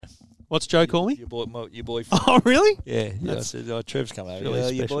What's Joe call me? Your boyfriend. Oh, really? Yeah. I said, Trev's coming over.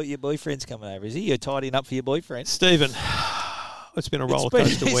 Really Your boyfriend's coming over. Is he? You're tidying up for your boyfriend? Stephen, it's been a roller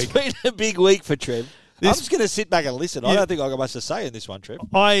coaster week. It's been a big week for Trev. I'm just going to sit back and listen. I don't think I've got much to say in this one, Trev.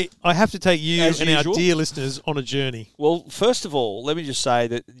 I have to take you As and usual. our dear listeners on a journey. Well, first of all, let me just say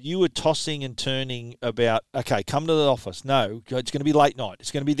that you were tossing and turning about, okay, come to the office. No, it's going to be late night.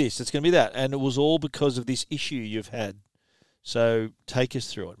 It's going to be this. It's going to be that. And it was all because of this issue you've had. So take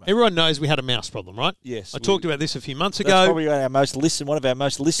us through it, mate. Everyone knows we had a mouse problem, right? Yes. I talked about this a few months That's ago. probably one of our most listened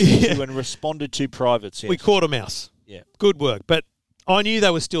to and responded to privates. Yes. We caught a mouse. Yeah. Good work. But I knew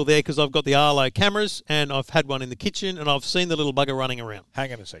they were still there because I've got the Arlo cameras and I've had one in the kitchen and I've seen the little bugger running around.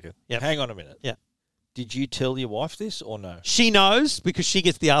 Hang on a second. Yep. Hang on a minute. Yeah. Did you tell your wife this or no? She knows because she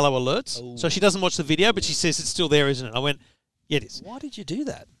gets the Arlo alerts. So she doesn't watch the video, but she says it's still there, isn't it? I went, yeah, it is. Why did you do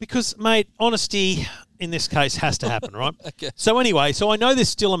that? Because, mate, honesty in this case has to happen, right? Okay. So anyway, I know there's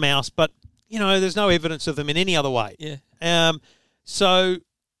still a mouse, but, there's no evidence of them in any other way. Yeah. So,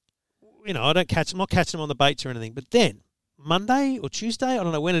 I'm not catching them on the baits or anything. But then, Monday or Tuesday, I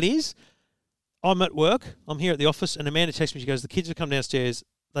don't know when it is, I'm at work, I'm here at the office, and Amanda texts me, she goes, the kids have come downstairs,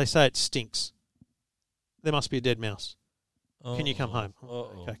 they say it stinks. There must be a dead mouse. Can you come home?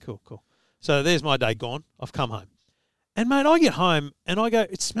 Okay, cool. So there's my day gone. I've come home. And, mate, I get home and I go,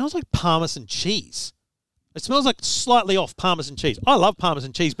 it smells like Parmesan cheese. It smells like slightly off Parmesan cheese. I love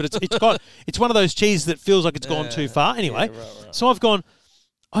Parmesan cheese, but it's one of those cheeses that feels like it's gone too far. Anyway, right. So I've gone,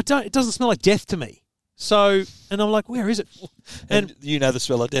 it doesn't smell like death to me. So, and I'm like, where is it? And you know the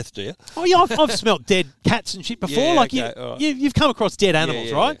smell of death, do you? Oh, yeah, I've smelled dead cats and shit before. You've come across dead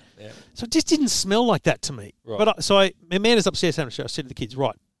animals, right? Yeah. So it just didn't smell like that to me. Right. But Amanda's upstairs having a show. I said to the kids,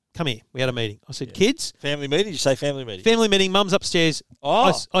 right, come here. We had a meeting. I said, kids. Family meeting? Did you say family meeting? Family meeting. Mum's upstairs.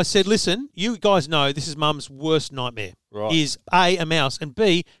 Oh. I said, listen, you guys know this is Mum's worst nightmare. Right. Is A, mouse, and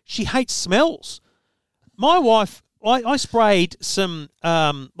B, she hates smells. My wife, I sprayed some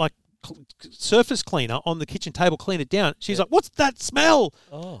surface cleaner on the kitchen table, cleaned it down. She's like, what's that smell?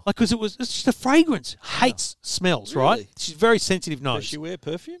 Oh. Because it's just a fragrance. Hates smells, really? Right? She's very sensitive nose. Does she wear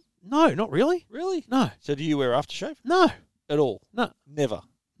perfume? No, not really. Really? No. So do you wear aftershave? No. At all? No. Never?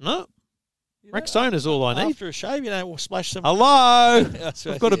 No. Rexona's all I need. After a shave, we'll splash some... Hello!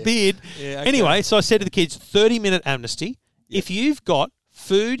 I've got a beard. Yeah, okay. Anyway, so I said to the kids, 30-minute amnesty. Yep. If you've got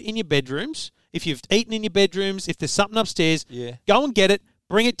food in your bedrooms, if you've eaten in your bedrooms, if there's something upstairs, go and get it,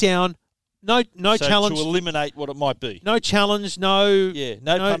 bring it down. No challenge. To eliminate what it might be. No challenge, no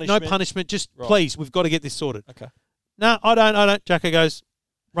punishment. No punishment. Just please, we've got to get this sorted. Okay. No, I don't. Jacko goes,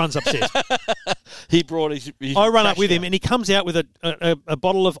 runs upstairs. He brought his I run up with him and he comes out with a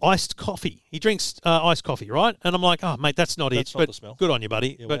bottle of iced coffee. He drinks iced coffee, right? And I'm like, oh, mate, that's not it. But the smell. Good on you,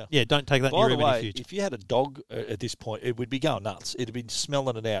 buddy. Yeah, but don't take that in your room in the future. If you had a dog at this point, it would be going nuts. It'd be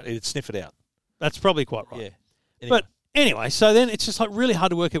smelling it out. It'd sniff it out. That's probably quite right. Yeah. Anyway. But anyway, so then it's just like really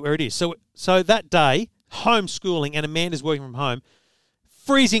hard to work out where it is. So that day, homeschooling and Amanda's working from home,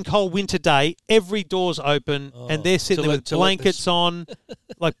 freezing cold winter day, every door's open and they're sitting there with blankets on,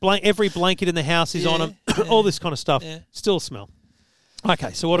 every blanket in the house is on them, all this kind of stuff. Yeah. Still smell.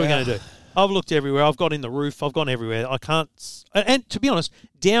 Okay, so what are we going to do? I've looked everywhere. I've gone in the roof. I've gone everywhere. I can't... And to be honest,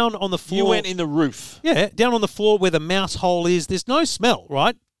 down on the floor... You went in the roof? Yeah, down on the floor where the mouse hole is. There's no smell,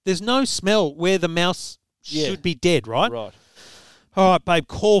 right? There's no smell where the mouse should be dead, right? Right. All right, babe,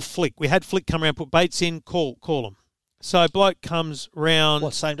 call Flick. We had Flick come around, put baits in, call them. So bloke comes round...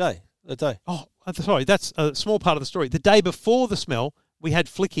 What, same day? That day? Oh, sorry, that's a small part of the story. The day before the smell, we had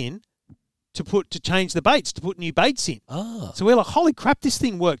Flick in to change the baits, to put new baits in. Oh. So we're like, holy crap, this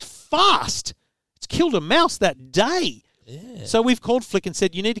thing worked fast. It's killed a mouse that day. Yeah. So we've called Flick and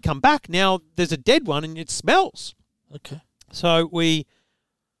said, you need to come back. Now there's a dead one and it smells. Okay. So we,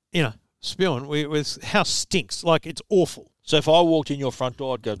 spewing. The house stinks. Like, it's awful. So if I walked in your front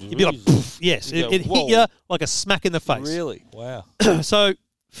door, I'd go... You'd be like, poof, yes. It hit you like a smack in the face. Really? Wow. So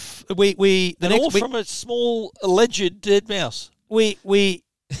we... from a small alleged dead mouse.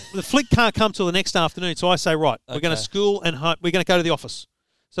 The Flick can't come till the next afternoon, so I say, right, we're going to school and we're going to go to the office.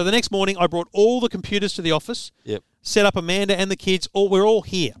 So the next morning, I brought all the computers to the office, set up Amanda and the kids. We're all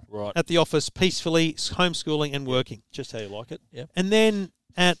here at the office, peacefully homeschooling and working. Just how you like it, yeah. And then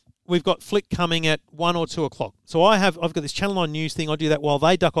we've got Flick coming at 1 or 2 o'clock. So I've got this Channel 9 News thing. I do that while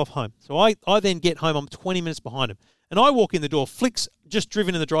they duck off home. So I then get home. I'm 20 minutes behind them. And I walk in the door. Flick's just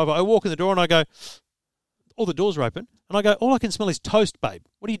driven in the driveway. I walk in the door and I go, all the doors are open. And I go, all I can smell is toast, babe.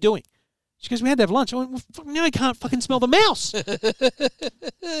 What are you doing? She goes, we had to have lunch. I went, well, now I can't fucking smell the mouse.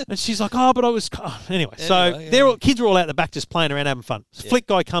 And she's like, oh, but I was... Anyway, kids are all out the back just playing around, having fun. So Flick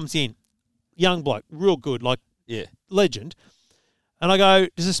guy comes in, young bloke, real good, legend. And I go,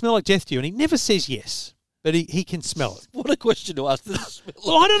 does it smell like death to you? And he never says yes, but he can smell it. What a question to ask. Does it smell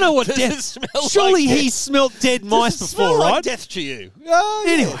Well, I don't know what does death... it smell Surely like he's smelt dead mice Does it before, smell like right? death to you? Oh,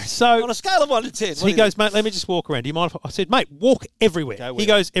 Anyway, yes. so... On a scale of 1 to 10. So he goes, mate, let me just walk around. Do you mind if I said, mate, walk everywhere. Go He where?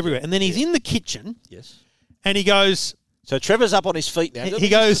 goes everywhere. And then he's in the kitchen Yes. and he goes... So Trevor's up on his feet now. He Let me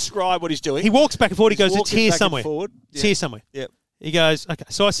goes- just describe what he's doing. He walks back and forward. He goes, it's walking here back and somewhere. forward. It's Yeah. here somewhere. Yep. He goes, okay.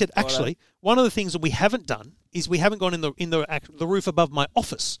 So I said, Righto. actually, one of the things that we haven't done is we haven't gone in the roof above my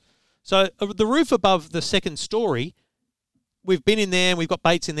office. So the roof above the second story, we've been in there and we've got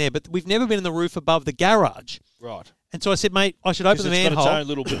baits in there, but we've never been in the roof above the garage. Right. And so I said, mate, I should open the Because it's manhole. got its own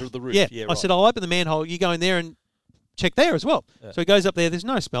little bit of the roof. Yeah, Yeah, I right. said, I'll open the manhole. You go in there and check there as well. Yeah. So he goes up there. There's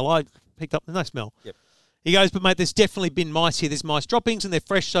no smell. I picked up. There's no smell. Yep. He goes, but mate, there's definitely been mice here. There's mice droppings and they're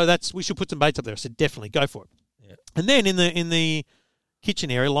fresh. So we should put some baits up there. I said, definitely go for it. Yeah. And then in the kitchen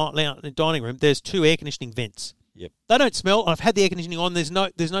area, in the dining room, there's 2 air conditioning vents. Yep. They don't smell. I've had the air conditioning on. There's no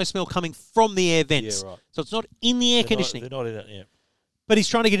smell coming from the air vents. Yeah, right. So it's not in the air conditioning. They're not in it, yeah. But he's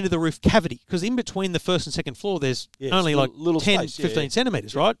trying to get into the roof cavity because in between the first and second floor, there's Yeah, only it's like little 10, space. Yeah, 15 yeah.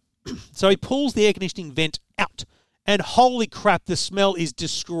 centimetres, right? So he pulls the air conditioning vent out. And holy crap, the smell is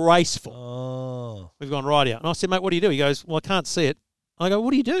disgraceful. Oh. We've gone right out. And I said, mate, what do you do? He goes, well, I can't see it. I go,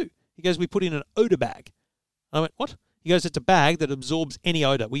 what do you do? He goes, we put in an odour bag. I went, what? He goes, it's a bag that absorbs any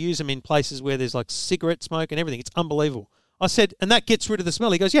odour. We use them in places where there's like cigarette smoke and everything. It's unbelievable. I said, and that gets rid of the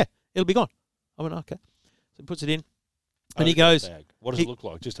smell. He goes, yeah, it'll be gone. I went, okay. So he puts it in. And he goes, Bag. What does it look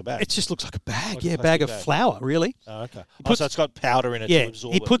like? Just a bag? it just looks like a bag. Like a Yeah, a bag plastic of bag. flour, really. Oh, okay. puts- So it's got powder in it Yeah, to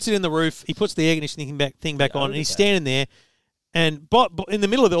absorb he it. puts it in the roof. He puts the air conditioning thing back on, and he's bag. standing there. And but in the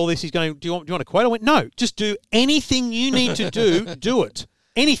middle of all this, he's going, do you want a quote? I went, no, just do anything you need to do it.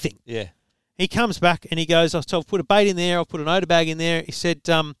 Anything. Yeah. He comes back and he goes, I've put a bait in there. I've put an odour bag in there. He said,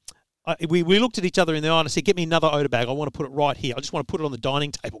 we looked at each other in the eye and I said, get me another odour bag. I want to put it right here. I just want to put it on the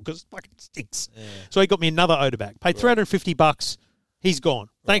dining table because it fucking stinks. Yeah. So he got me another odour bag. Paid $350. He's gone.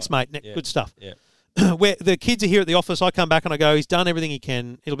 Thanks, mate. Yeah. Good stuff. Yeah. Where the kids are here at the office, I come back and I go, he's done everything he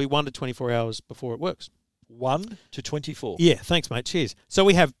can. It'll be 1 to 24 hours before it works. 1 to 24. Yeah, thanks, mate. Cheers. So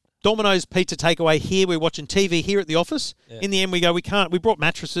we have Domino's pizza takeaway here. We're watching TV here at the office. Yeah. In the end, we go, we can't. We brought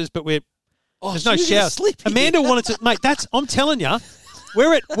mattresses, but there's so no you're gonna shower. sleep here. Amanda wanted to, mate. I'm telling you,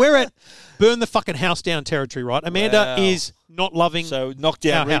 we're at burn the fucking house down territory, right? Amanda Wow. is not loving. So knock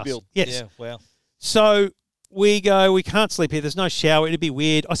down, our house. rebuild. Yes. Yeah, wow. So we go, we can't sleep here. There's no shower. It'd be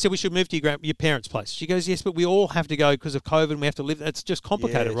weird. I said we should move to your parents' place. She goes, yes, but we all have to go because of COVID and we have to live. It's just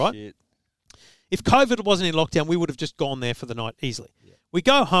complicated, Yeah, right? shit. If COVID wasn't in lockdown, we would have just gone there for the night easily. Yeah. We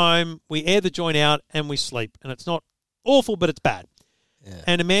go home, we air the joint out, and we sleep. And it's not awful, but it's bad. Yeah.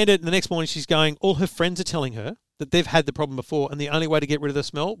 And Amanda, the next morning, she's going, all her friends are telling her that they've had the problem before, and the only way to get rid of the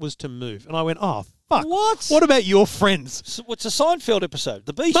smell was to move. And I went, oh, fuck. What? What about your friends? So what's a Seinfeld episode?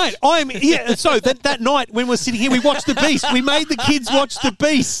 The Beast. Mate, and so that night when we're sitting here, we watched The Beast. We made the kids watch The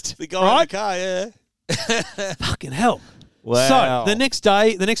Beast. The guy right? in the car, yeah. Fucking hell. Wow. So the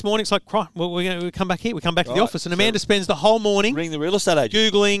next morning, it's like, well, we're going to come back here. We come back to the Right. office, and Amanda spends the whole morning Ring the real estate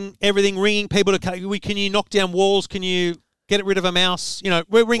agent. Googling everything, ringing people to, can you knock down walls? Can you get rid of a mouse? You know,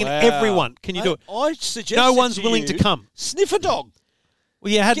 we're ringing Wow. everyone. Can you do it? I suggest No one's willing to come. Sniff a dog.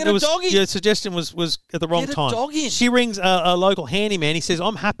 Well, yeah, Get a dog in. your suggestion was at the wrong Get a time. dog in. She rings a local handyman. He says,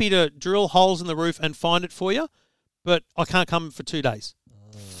 I'm happy to drill holes in the roof and find it for you, but I can't come for 2 days.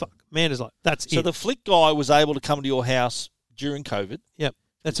 Fuck. Amanda's like, that's So it. the flick guy was able to come to your house during COVID. Yep.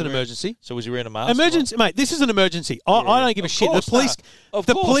 That's an emergency. So was he wearing a mask? Emergency, mate. This is an emergency. I don't give a Of shit. The course police, not. Of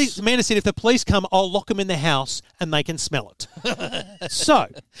the course. police. Amanda said, if the police come, I'll lock them in the house and they can smell it. So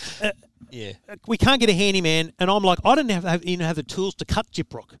Yeah. we can't get a handyman, and I'm like, I don't even have the tools to cut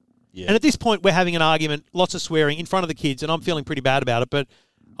gyprock. Yeah. And at this point, we're having an argument, lots of swearing in front of the kids, and I'm feeling pretty bad about it. But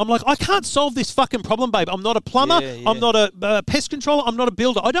I'm like, I can't solve this fucking problem, babe. I'm not a plumber. Yeah, yeah. I'm not a pest controller. I'm not a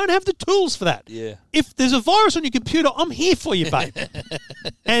builder. I don't have the tools for that. Yeah. If there's a virus on your computer, I'm here for you, babe.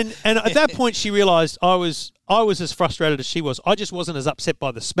 and at that point, she realised I was as frustrated as she was. I just wasn't as upset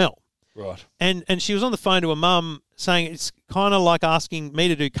by the smell. Right. And she was on the phone to her mum saying it's kind of like asking me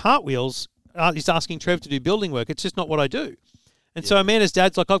to do cartwheels. He's asking Trev to do building work. It's just not what I do. And so Amanda's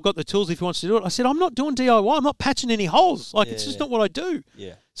dad's like, I've got the tools if he wants to do it. I said, I'm not doing DIY. I'm not patching any holes. Like, it's just not what I do.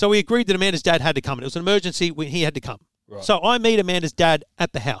 Yeah. So we agreed that Amanda's dad had to come. It was an emergency. He had to come. Right. So I meet Amanda's dad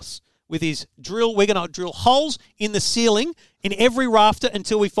at the house with his drill. We're going to drill holes in the ceiling in every rafter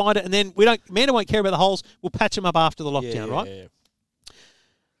until we find it. And then Amanda won't care about the holes. We'll patch them up after the lockdown, right? Yeah.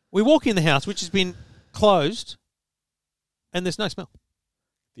 We walk in the house, which has been closed, and there's no smell.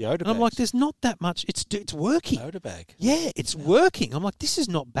 The odour And I'm like, there's not that much. It's working. odour bag. Yeah, it's working. I'm like, this is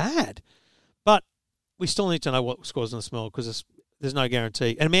not bad. But we still need to know what was causing the smell because there's no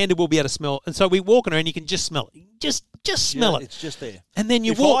guarantee. And Amanda will be able to smell. And so we walk in her and you can just smell it. Just smell it. It's just there. And then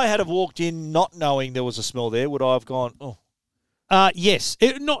you if walk. I had have walked in not knowing there was a smell there, would I have gone, oh. Yes.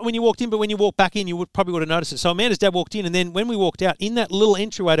 Not when you walked in, but when you walked back in, you probably would have noticed it. So Amanda's dad walked in, and then when we walked out, in that little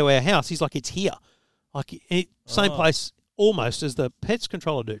entryway to our house, he's like, it's here. Like, same place almost as the pets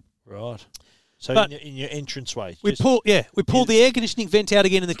controller dude. Right. So but in your entranceway. We pulled the air conditioning vent out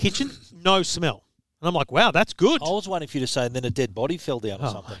again in the kitchen. No smell. And I'm like, wow, that's good. I was waiting for you to say, and then a dead body fell down or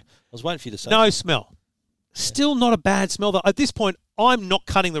something. I was waiting for you to say. No smell. Still not a bad smell, though. At this point, I'm not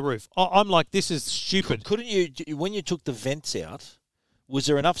cutting the roof. I'm like, this is stupid. Couldn't you, when you took the vents out, was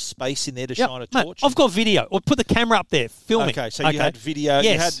there enough space in there to shine a torch? Mate, I've got video. I'll put the camera up there, filming. Okay, so you had video.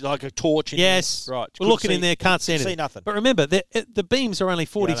 Yes. You had like a torch in there. Yes. Right. We're looking in there, can't see anything. See nothing. But remember, the beams are only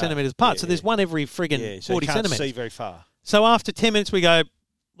 40 centimetres apart, so there's one every friggin' so 40 you can't centimetres. see very far. So after 10 minutes, we go,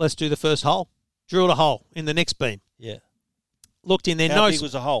 let's do the first hole. Drilled a hole in the next beam. Yeah. Looked in there. How big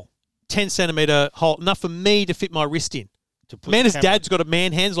was the hole? 10 centimetre hole, enough for me to fit my wrist in. Amanda's dad's got a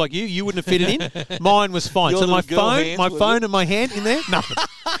man hands like you. You wouldn't have fit it in. Mine was fine. So my phone and my hand in there, nothing.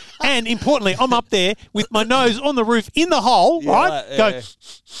 And importantly, I'm up there with my nose on the roof in the hole, right?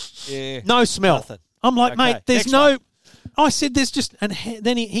 No smell. Nothing. I'm like, Okay, mate, there's next no... one. I said there's just... And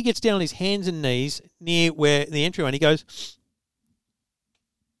then he gets down on his hands and knees near where the entryway, and he goes...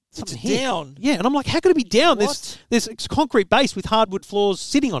 It's here. down. Yeah, and I'm like, how could it be down? What? There's a concrete base with hardwood floors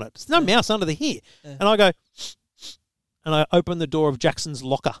sitting on it. There's no mouse under the here. And I go... And I opened the door of Jackson's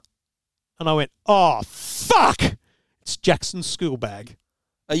locker. And I went, oh, fuck! It's Jackson's school bag.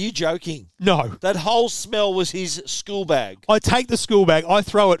 Are you joking? No. That whole smell was his school bag. I take the school bag, I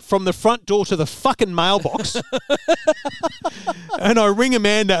throw it from the front door to the fucking mailbox. And I ring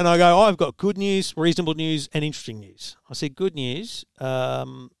Amanda and I go, I've got good news, reasonable news, and interesting news. I said, good news,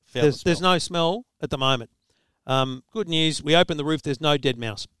 there's no smell at the moment. Good news, we opened the roof, there's no dead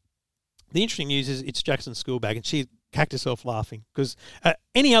mouse. The interesting news is it's Jackson's school bag, and she cacked herself laughing because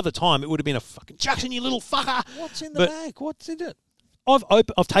any other time it would have been a fucking Jackson, you little fucker. What's in the bag? What's in it?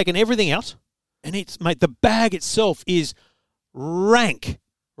 I've taken everything out, and the bag itself is rank,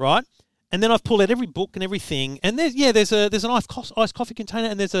 right? And then I've pulled out every book and everything, and there's an iced coffee container,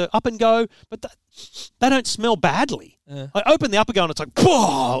 and there's a Up and Go, but they don't smell badly. I open the Up and Go, and it's like,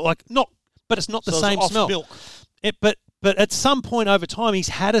 but it's not the same smell. Milk. But at some point over time, he's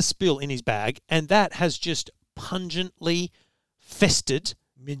had a spill in his bag, and that has just pungently festered.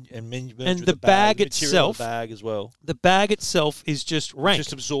 And the bag itself, the bag as well. The bag itself is just rank.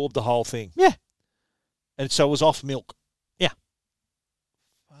 Just absorbed the whole thing. Yeah. And so it was off milk. Yeah.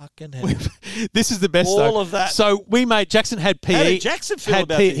 Fucking hell. This is the best, All of that. So Jackson had PE. How did Jackson feel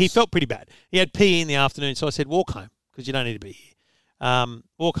about this? He felt pretty bad. He had PE in the afternoon, so I said, walk home, because you don't need to be here.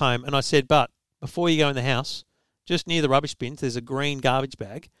 Walk home, and I said, but before you go in the house, just near the rubbish bins, there's a green garbage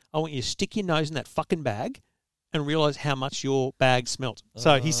bag. I want you to stick your nose in that fucking bag and realise how much your bag smelt.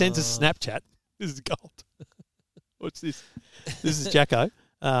 So he sends us a Snapchat. This is gold. What's this? This is Jacko.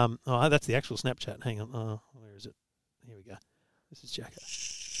 That's the actual Snapchat. Hang on. Where is it? Here we go. This is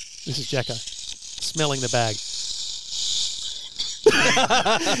Jacko. Smelling the bag.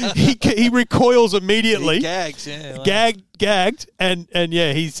 he recoils immediately. He gags, yeah. Wow. Gagged, and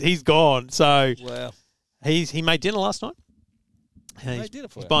yeah, he's gone. So wow. He made dinner last night. He's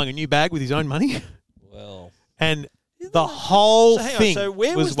buying a new bag with his own money. Well, and the whole thing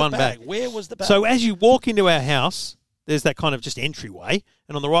where was one bag. Where was the bag? So as you walk into our house, there's that kind of just entryway,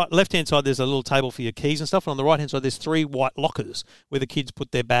 and on the left-hand side, there's a little table for your keys and stuff, and on the right-hand side, there's 3 white lockers where the kids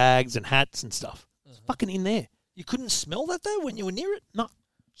put their bags and hats and stuff. It's fucking in there. You couldn't smell that, though, when you were near it? No.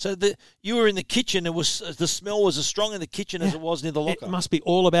 So you were in the kitchen, the smell was as strong in the kitchen as it was near the locker? It must be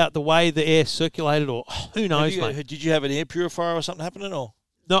all about the way the air circulated, or who knows, mate. Did you have an air purifier or something happening, or...?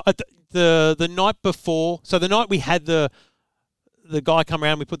 No, the night before, so the night we had the guy come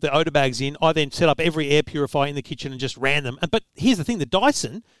around, we put the odor bags in, I then set up every air purifier in the kitchen and just ran them. But here's the thing, the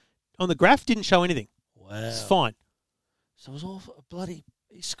Dyson on the graph didn't show anything. Wow. It's fine. So it was all a bloody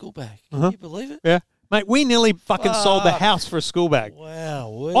school bag. Can you believe it? Yeah. Mate, we nearly fucking sold the house for a school bag.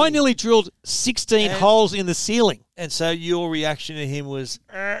 Wow. I nearly drilled 16 holes in the ceiling. And so your reaction to him was...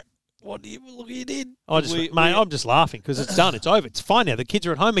 What you did? I'm just laughing because it's done. It's over. It's fine now. The kids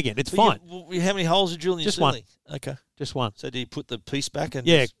are at home again. It's fine. How many holes did you drill in your ceiling? One. Okay. Just one. So do you put the piece back?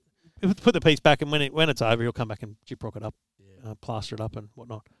 Put the piece back, and when it's over, he'll come back and gyprock it up, plaster it up and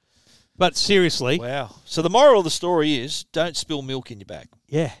whatnot. But seriously. Wow. So the moral of the story is don't spill milk in your bag.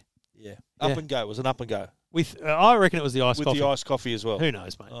 Yeah. Yeah. Up and go. It was an up and go. I reckon it was the iced coffee. With the iced coffee as well. Who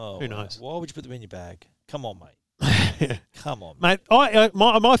knows, mate? Oh, Who knows? Why would you put them in your bag? Come on, mate. Come on, Mate,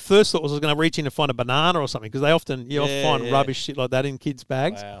 my first thought was I was going to reach in and find a banana or something because they often find rubbish shit like that in kids'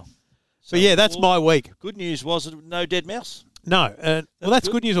 bags. Wow. So yeah, that's my week. Good news was it no dead mouse. No, that's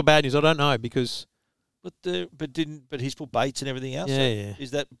good news or bad news. I don't know because. But he's put baits and everything else. Yeah. Is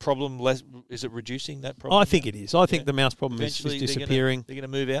that problem less? Is it reducing that problem? I think it is. I think the mouse problem is disappearing. They're going to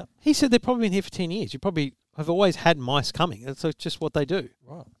move out. He said they've probably been here for 10 years. You probably have always had mice coming. That's just what they do.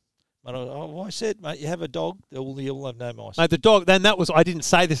 Right. I said, mate, you have a dog, you'll have no mice. Mate, the dog. Then that was. I didn't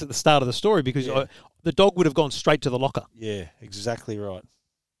say this at the start of the story because the dog would have gone straight to the locker. Yeah, exactly right.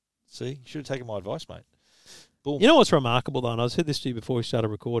 See, you should have taken my advice, mate. Boom. You know what's remarkable though, and I said this to you before we started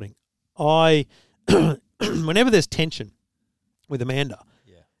recording. Whenever there's tension with Amanda,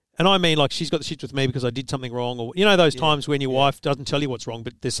 and I mean like she's got the shits with me because I did something wrong, or those times when your wife doesn't tell you what's wrong,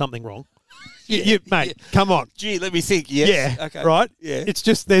 but there's something wrong. Mate, come on. Gee, let me think. Yes. Yeah, okay. right. Yeah, it's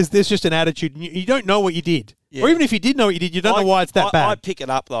just there's just an attitude. And you don't know what you did, or even if you did know what you did, you don't know why it's that bad. I pick it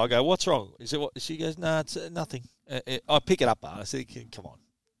up though. I go, "What's wrong?" Is it what? She goes, "No, it's nothing." I pick it up. I say, "Come on."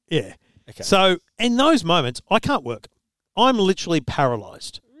 Yeah. Okay. So in those moments, I can't work. I'm literally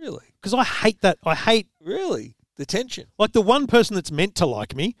paralyzed. Really? Because I hate that. I hate really the tension. Like the one person that's meant to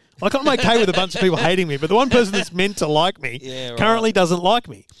like me. Like I'm okay with a bunch of people hating me, but the one person that's meant to like me currently doesn't like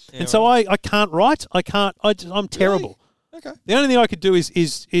me, and so I can't write. I can't. I'm terrible. Really? Okay. The only thing I could do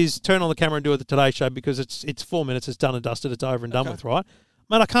is turn on the camera and do it the Today Show because it's 4 minutes. It's done and dusted. It's over and done with. Right,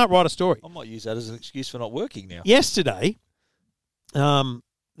 man. I can't write a story. I might use that as an excuse for not working now. Yesterday,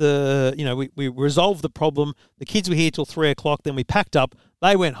 we resolved the problem. The kids were here till 3:00. Then we packed up.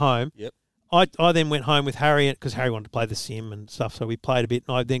 They went home. Yep. I then went home with Harry because Harry wanted to play the sim and stuff, so we played a bit.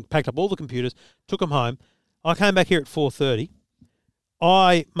 And I then packed up all the computers, took them home. I came back here at 4:30.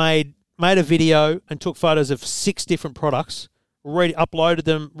 I made a video and took photos of 6 different products. Uploaded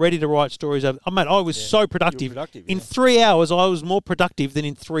them, ready to write stories over. I was so productive. In 3 hours, I was more productive than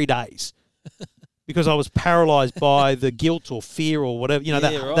in 3 days. Because I was paralysed by the guilt or fear or whatever,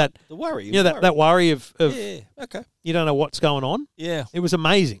 the worry. That worry of okay. You don't know what's going on. Yeah. It was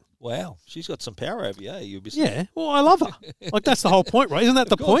amazing. Wow. She's got some power over you, you'll be saying. Yeah. Well, I love her. Like that's the whole point, right? Isn't that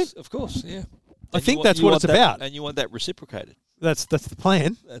the point? Of course, yeah. I think that's what it's about. And you want that reciprocated. That's the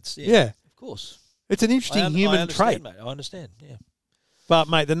plan. That's yeah. Of course. It's an interesting human trait. Mate. I understand, yeah. But,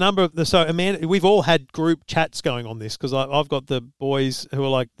 mate, the number of so Amanda, we've all had group chats going on this because I've got the boys who are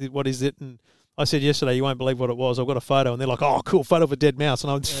like, what is it? And I said yesterday, you won't believe what it was. I've got a photo, and they're like, "Oh, cool photo of a dead mouse,"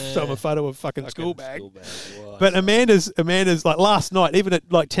 and I show them a photo of a fucking school bag. But Amanda's like last night, even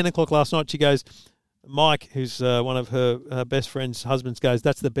at like 10:00 last night, she goes, Mike, who's one of her best friend's husbands, goes,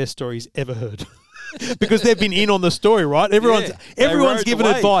 "That's the best story he's ever heard." Because they've been in on the story, right? Everyone's given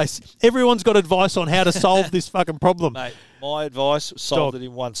advice. Everyone's got advice on how to solve this fucking problem. Mate, my advice solved it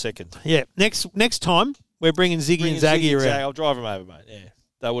in 1 second. Yeah. Next time we're bringing Ziggy and Zaggy around. I'll drive them over, mate. Yeah,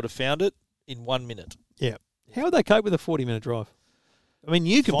 they would have found it in 1 minute. Yeah. How would they cope with a 40-minute drive? I mean,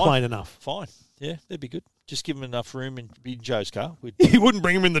 you complain enough. Fine. Yeah, that'd be good. Just give them enough room in Joe's car. You wouldn't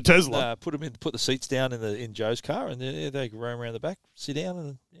bring them in the Tesla. Put the seats down in Joe's car, and they can roam around the back, sit down,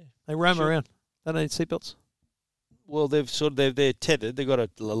 and they roam around. They don't need seatbelts. Well, they're tethered. They've got a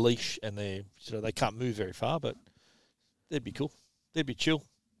leash, and they can't move very far. But they'd be cool. They'd be chill.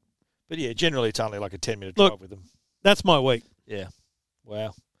 But yeah, generally it's only like a 10-minute drive with them. That's my week. Yeah.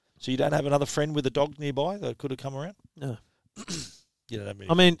 Wow. So you don't have another friend with a dog nearby that could have come around? No. You don't have many.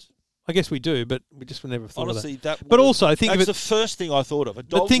 I mean, I guess we do, but we just never thought of that. But also, think of it. That's the first thing I thought of.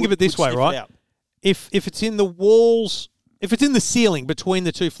 But think of it this way, right? If it's in the walls, if it's in the ceiling between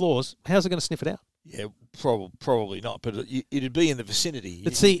the 2 floors, how's it going to sniff it out? Yeah, probably not. But it'd be in the vicinity.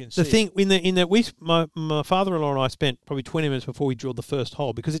 But see, the thing my father-in-law and I spent probably 20 minutes before we drilled the first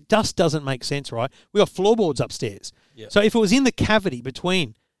hole because it just doesn't make sense, right? We got floorboards upstairs, so if it was in the cavity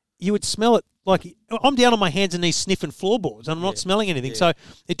between, you would smell it. Like I'm down on my hands and knees sniffing floorboards, and I'm not smelling anything. So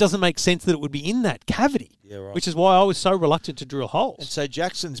it doesn't make sense that it would be in that cavity. Yeah, right. Which is why I was so reluctant to drill holes. And so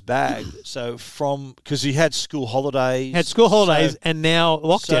Jackson's bag, because he had school holidays, and now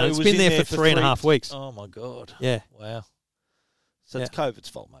lockdown. It's been there for 3.5 weeks. Oh my God! Yeah, wow. So it's COVID's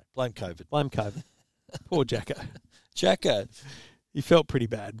fault, mate. Blame COVID. Poor Jacko. Jacko. He felt pretty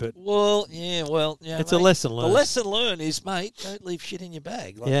bad, but... yeah. It's a lesson learned. The lesson learned is, mate, don't leave shit in your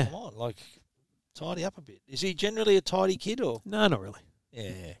bag. Come on, tidy up a bit. Is he generally a tidy kid or...? No, not really.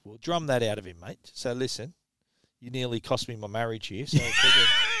 Yeah, well, drum that out of him, mate. So, listen, you nearly cost me my marriage here, so I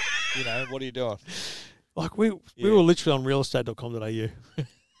figured, what are you doing? Like, we were literally on realestate.com.au.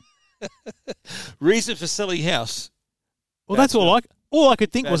 Reason for selling house. Well, that's all I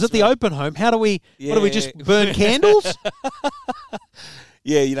could think was at the open home. How do we? What do we just burn candles?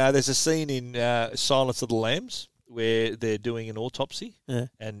 Yeah, there's a scene in Silence of the Lambs where they're doing an autopsy. Yeah.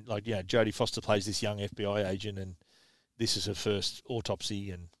 And, like, Jodie Foster plays this young FBI agent, and this is her first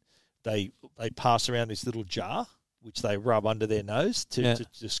autopsy, and they pass around this little jar, which they rub under their nose to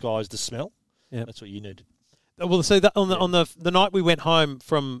disguise the smell. Yeah. That's what you needed. Well, so that on the night we went home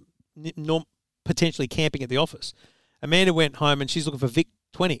from potentially camping at the office, Amanda went home and she's looking for Vic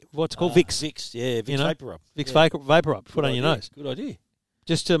 20. What's it called? Vicks. Vicks, yeah. Vicks Vapor Rub. Vicks Vapor Rub. Put on your nose. Good idea.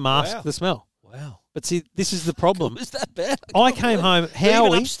 Just to mask the smell. Wow. But see, this is the problem. Is that bad? I came home, Howie.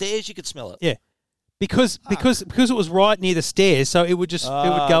 Even upstairs, you could smell it. Yeah. Because it was right near the stairs, so it would just it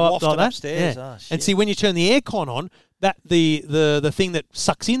would go up like that. Upstairs. Yeah. And see, when you turn the aircon on, that the thing that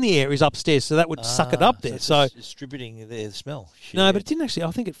sucks in the air is upstairs, so that would suck it up there. So it's distributing the smell. Shit. No, but it didn't actually.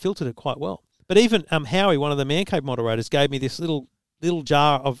 I think it filtered it quite well. But even Howie, one of the Man Cave moderators, gave me this little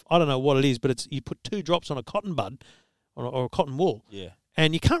jar of, I don't know what it is, but you put 2 drops on a cotton bud or a cotton wool. Yeah.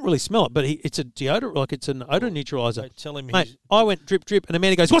 And you can't really smell it, but it's a deodorant, like it's an odor neutralizer. Mate, tell him I went drip, drip, and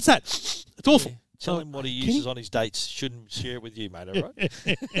Amanda goes, "What's that? It's awful." Yeah. Tell him what he uses on his dates. Shouldn't share it with you, mate, all right?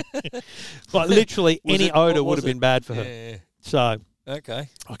 But literally any odour would have been bad for her. Yeah. So. Okay.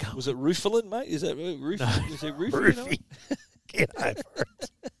 I can't. Was it Roofalin, mate? Is that Roofy? No. Is it Roofy? Roofy. Get over it.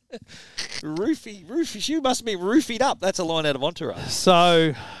 Roofy. You must be roofied up. That's a line out of Entourage.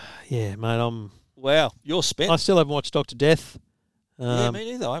 So, yeah, mate, Wow, you're spent. I still haven't watched Dr. Death. Yeah,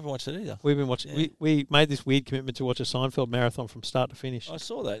 me neither. I haven't watched it either. We've been watching. Yeah. We made this weird commitment to watch a Seinfeld marathon from start to finish. I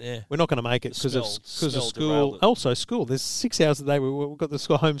saw that. Yeah, we're not going to make it because of school. Derailed it. Also, school. There's 6 hours a day. We've got the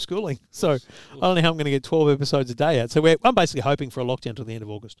homeschooling, so I don't know how I'm going to get 12 episodes a day out. So I'm basically hoping for a lockdown till the end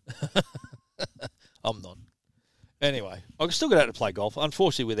of August. I'm not. Anyway, I can still get out to play golf.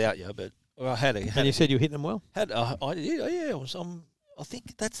 Unfortunately, without you, but I had a. And you said you hit them well. I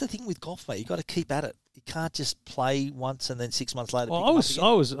think that's the thing with golf, mate. You got to keep at it. You can't just play once and then 6 months later. Well,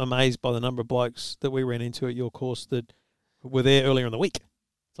 I was amazed by the number of blokes that we ran into at your course that were there earlier in the week.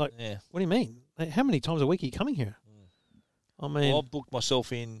 It's like, what do you mean? How many times a week are you coming here? I mean, I've booked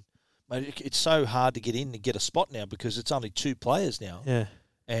myself in. Mate, it's so hard to get in to get a spot now because it's only 2 players now. Yeah.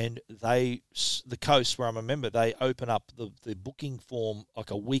 And the coast where I'm a member, they open up the booking form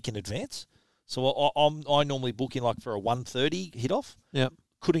like a week in advance. So I normally book in like for a 1:30 hit off. Yeah.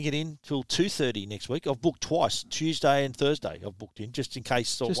 Couldn't get in till 2:30 next week. I've booked twice, Tuesday and Thursday. I've booked in just in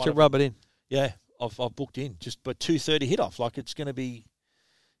case. Just to rub it in. Yeah, I've booked in but 2:30 hit off. Like it's going to be.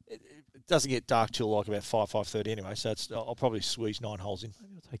 It doesn't get dark till like about 5:30 anyway. So I'll probably squeeze 9 holes in.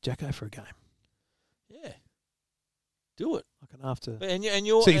 Maybe I'll take Jacko for a game. Yeah. Do it. Like an after. And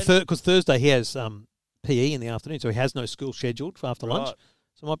you're because Thursday he has PE in the afternoon, so he has no school scheduled for after lunch.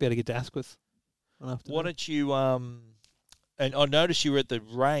 So I might be able to get to Asquith. Why don't you? And I noticed you were at the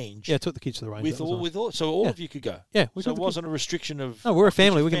range. Yeah, I took the kids to the range. So all of you could go. Yeah, so it wasn't a restriction of. No, we're a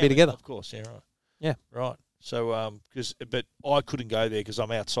family. We can be together. Of course, yeah, right. Yeah, right. So but I couldn't go there because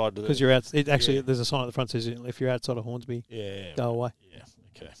I'm outside. Because you're out. There's a sign at the front that says if you're outside of Hornsby, go away. Yeah,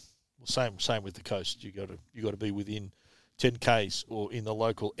 okay. Well, same with the coast. You got to be within 10 k's or in the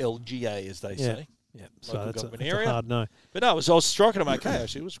local LGA as they say. Yeah, so that's a hard no. But no, I was striking them okay.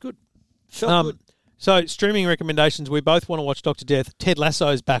 Actually, it was good. Felt good. So, streaming recommendations. We both want to watch Dr. Death. Ted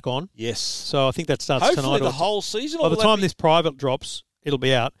Lasso's back on. Yes. So, I think that starts hopefully tonight. The whole season? By the time this private drops, it'll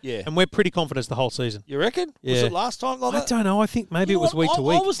be out. Yeah. And we're pretty confident it's the whole season. You reckon? Yeah. Was it last time like that? I don't know. I think maybe it was week to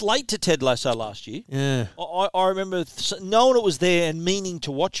week. I was late to Ted Lasso last year. Yeah. I remember knowing it was there and meaning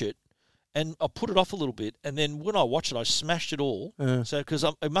to watch it. And I put it off a little bit. And then when I watched it, I smashed it all. So, because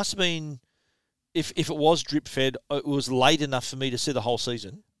it must have been, if it was drip-fed, it was late enough for me to see the whole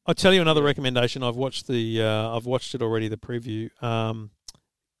season. I'll tell you another recommendation. I've watched it already. The preview,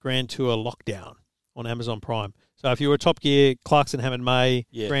 Grand Tour Lockdown on Amazon Prime. So if you were a Top Gear, Clarkson, Hammond, May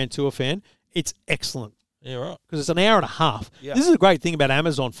Grand Tour fan, it's excellent. Yeah, right. Because it's an hour and a half. Yeah. This is a great thing about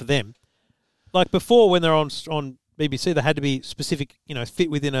Amazon for them. Like before, when they're on BBC, they had to be specific, fit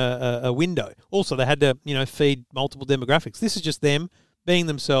within a window. Also, they had to, feed multiple demographics. This is just them being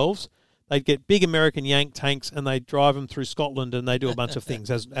themselves. They'd get big American Yank tanks and they drive them through Scotland and they do a bunch of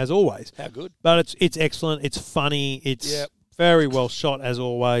things as always. How good! But it's excellent. It's funny. It's very well shot as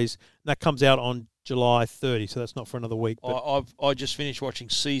always. And that comes out on July 30, so that's not for another week. But I just finished watching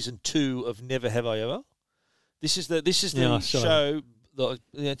season 2 of Never Have I Ever. This is the show.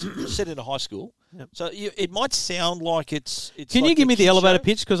 It's set in a high school. Yep. So it might sound like it's. Can you give me the elevator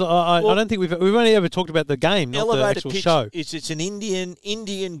pitch? Because I don't think we've only ever talked about the game, not the actual show. It's an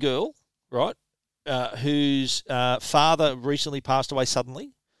Indian girl. Right, whose father recently passed away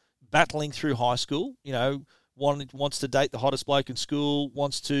suddenly, battling through high school, wants to date the hottest bloke in school,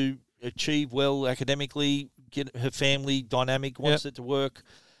 wants to achieve well academically, get her family dynamic, wants it to work.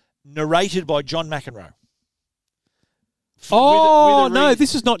 Narrated by John McEnroe. Oh no,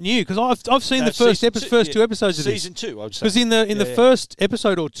 this is not new because I've seen the first season 2 episodes of this. Season 2, I would say. Because in the first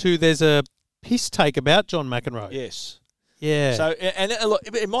episode or two, there's a piss take about John McEnroe. Yes. Yeah. So, and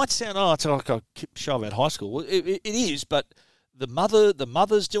it might sound, it's like a show about high school. Well, it is, but the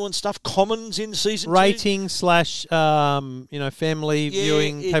mother's doing stuff. Common's in season 2. Rating / family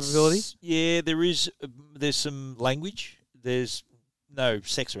viewing capability. Yeah, there's some language. There's no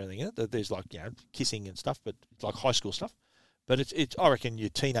sex or anything in it. There's kissing and stuff, but it's like high school stuff. But it's I reckon your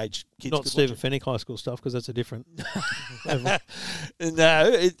teenage kids. Not Stephen Fennick high school stuff because that's a different level. No,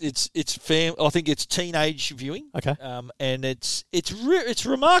 it's I think it's teenage viewing. Okay. And it's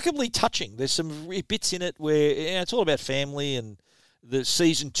remarkably touching. There's some bits in it where it's all about family, and the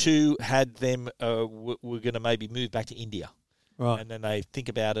season 2 had them were going to maybe move back to India, right? And then they think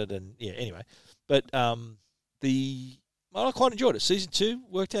about it, and anyway. But I quite enjoyed it. Season 2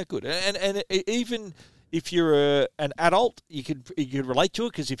 worked out good, and even if you're an adult, you could relate to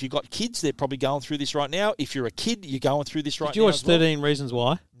it because if you've got kids, they're probably going through this right now. If you're a kid, you're going through this right now. Did you watch 13 Reasons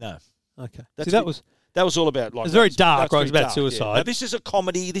Why? No. Okay. That was all about it's very dark, right? It's about suicide. Yeah. Now, this is a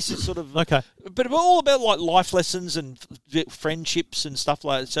comedy. This is sort of okay, but all about life lessons and friendships and stuff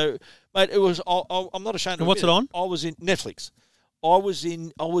like that. So, mate, it was. I'm not ashamed. And what's it on? I was in Netflix. I was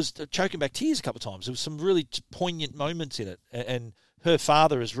choking back tears a couple of times. There was some really poignant moments in it, and her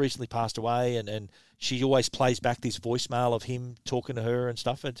father has recently passed away, and she always plays back this voicemail of him talking to her and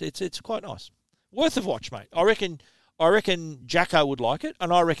stuff. It's quite nice, worth a watch, mate. I reckon Jacko would like it,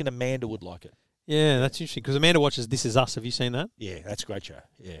 and I reckon Amanda would like it. Yeah, that's interesting because Amanda watches This Is Us. Have you seen that? Yeah, that's a great show.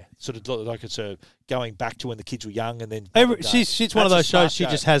 Yeah, sort of like it's going back to when the kids were young, and then she's one of those shows she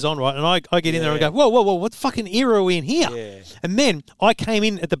just has on, right? And I get in there and go, whoa, what fucking era are we in here? Yeah. And then I came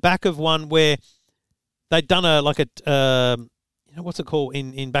in at the back of one where they'd done what's it called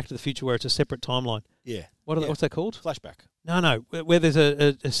in Back to the Future where it's a separate timeline. Yeah. What's that called? Flashback. No, where there's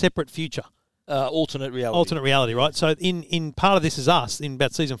a separate future. Alternate reality. Alternate reality, right? So in part of This Is Us, in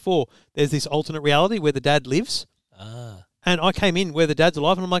about season 4, there's this alternate reality where the dad lives. Ah. And I came in where the dad's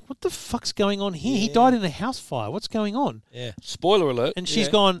alive, and I'm like, what the fuck's going on here? Yeah. He died in a house fire. What's going on? Yeah. Spoiler alert. And she's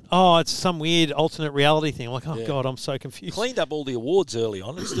gone, it's some weird alternate reality thing. I'm like, God, I'm so confused. Cleaned up all the awards early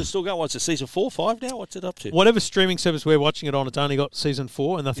on. It's still going. What's it, season 4, 5 now? What's it up to? Whatever streaming service we're watching it on, it's only got season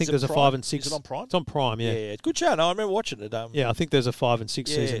 4, and I think there's a 5 and 6. Is it on Prime? It's on Prime, yeah. Yeah, good show. No, I remember watching it. I think there's a 5 and 6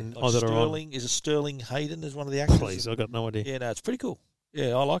 season like that are on. Is it Sterling Hayden as one of the actors? Please, I've got no idea. Yeah, no, it's pretty cool. Yeah,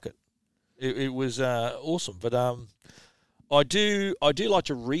 I like it. It was awesome. But I do like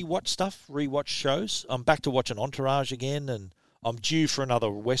to rewatch shows. I'm back to watching Entourage again, and I'm due for another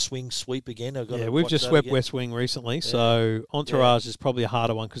West Wing sweep again. We've just swept West Wing recently, so Entourage is probably a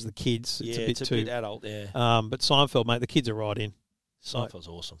harder one because the kids, it's a bit adult, yeah. But Seinfeld, mate, the kids are right in. Seinfeld's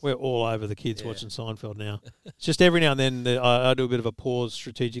awesome. We're all over the kids watching Seinfeld now. It's just every now and then I do a bit of a pause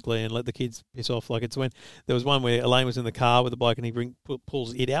strategically and let the kids piss off. Like it's when there was one where Elaine was in the car with the bloke and he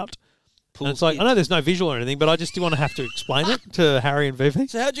pulls it out. And it's like, I know there's no visual or anything, but I just do want to have to explain it to Harry and Vivi.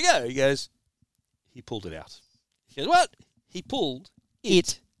 So how'd you go? He goes, he pulled it out. He goes, what? He pulled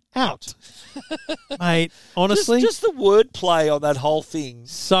it out. Mate, honestly. Just the wordplay on that whole thing.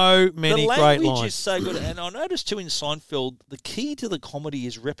 So many great lines. The language is so good. And I noticed too in Seinfeld, the key to the comedy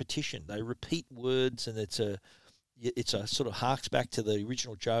is repetition. They repeat words and it's a sort of harks back to the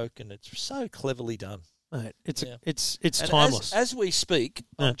original joke and it's so cleverly done. Mate, it's timeless. As we speak,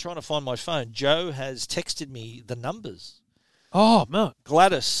 I'm trying to find my phone. Joe has texted me the numbers. Oh, no.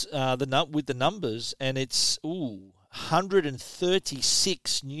 Gladys, with the numbers, and it's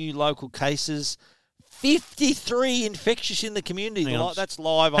 136 new local cases, 53 infectious in the community. That's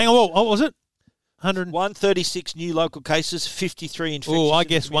live. Hang on, what was it? 136 new local cases, 53 infectious. Oh, I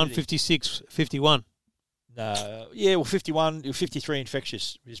guess 156, 51. No, 53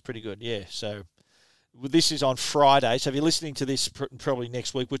 infectious is pretty good. Yeah, so. This is on Friday, so if you're listening to this probably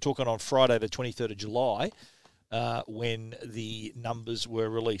next week, we're talking on Friday the 23rd of July when the numbers were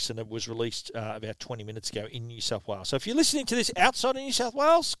released, and it was released about 20 minutes ago in New South Wales. So if you're listening to this outside of New South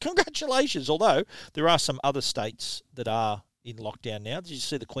Wales, congratulations, although there are some other states that are in lockdown now. Did you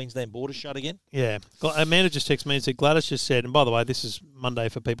see the Queensland border shut again? Yeah. Amanda just texted me and said, Gladys just said, and by the way, this is Monday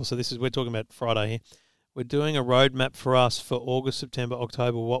for people, so we're talking about Friday here. We're doing a roadmap for us for August, September,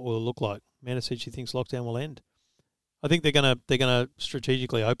 October, what will it look like? Amanda said she thinks lockdown will end. I think they're gonna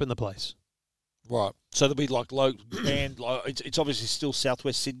strategically open the place. Right. So there'll be like low band. It's obviously still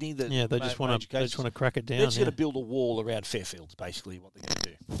Southwest Sydney. They just want to crack it down. They're just going to build a wall around Fairfield. Basically, what they're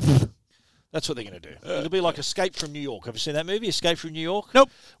going to do. That's what they're going to do. It'll be like Escape from New York. Have you seen that movie, Escape from New York? Nope.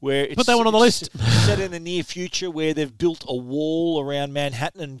 Where it's, put that one on the list. Set in the near future, where they've built a wall around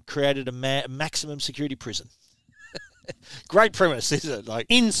Manhattan and created a maximum security prison. Great premise, isn't it? Like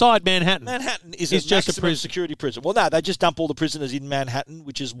Inside Manhattan. Manhattan is It's a just a maximum prison. security prison. Well, no, they just dump all the prisoners in Manhattan,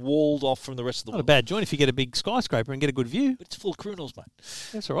 which is walled off from the rest of the Not a world. bad joint if you get a big skyscraper and get a good view. But it's full of criminals, mate.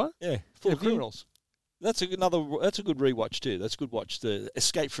 That's all right. Yeah, full Get a of view. criminals. That's a good rewatch too. That's a good watch. The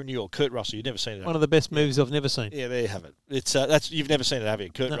Escape from New York. Kurt Russell. You've never seen it. One of the best movies I've never seen. Yeah, there you have it. It's you've never seen it, have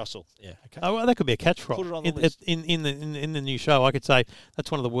you? Kurt No. Russell. Yeah. Okay. Oh, well, that could be a catchphrase. Put it on the list. In the new show, I could say that's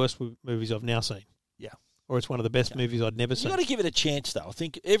one of the worst movies I've now seen. Yeah. Or it's one of the best movies I'd never You seen. got to give it a chance, though. I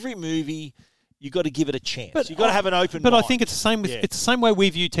think every movie you got to give it a chance. But You got to have an open. But mind. I think it's the same. Yeah. It's the same way we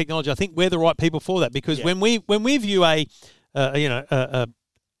view technology. I think we're the right people for that because Yeah. when we view a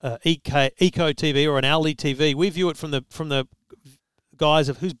eco TV or an Aldi TV, we view it from the guise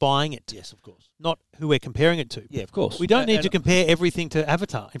of who's buying it, Yes, of course. not who we're comparing it to. Yeah, of course. We don't need to compare everything to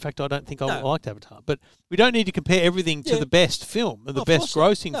Avatar. In fact, I don't think I liked Avatar. But we don't need to compare everything to Yeah. the best film, or the Of best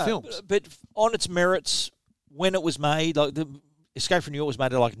course grossing not. No, films. But on its merits, when it was made, like the Escape from New York was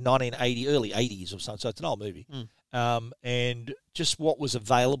made in like 1980, early 80s or something, so it's an old movie. And just what was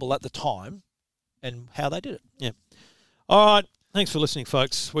available at the time and how they did it. Yeah. All right. Thanks for listening,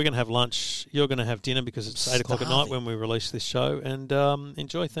 folks. We're going to have lunch. You're going to have dinner because it's 8 o'clock at night when we release this show. And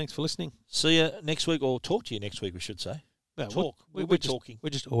enjoy. Thanks for listening. See you next week, or talk to you next week, we should say. Yeah, Talk. We're We're just, talking. We're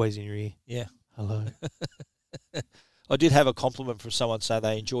just always in your ear. Yeah. Hello. I did have a compliment from someone say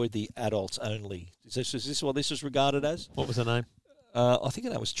they enjoyed the adults only. Is this what this is regarded as? What was her name? I think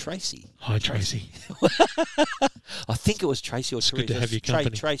her name was Tracy. Hi, Tracy. I think it was Tracy or It's Teresa. good to have your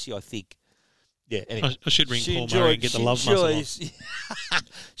company. Tracy, I think. Yeah, anyway. I should ring She Paul enjoyed- Murray and get the she love muscle on. enjoys-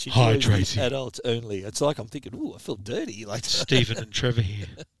 she Hi, enjoys the Tracy. adults only. It's like I'm thinking, ooh, I feel dirty. Like Stephen and Trevor here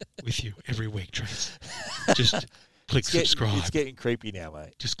with you every week, Trace. Just click subscribe. It's getting creepy now,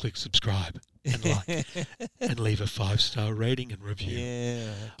 mate. Just click subscribe and like and leave a 5-star rating and review.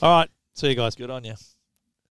 Yeah. All right. See you guys. Good on you.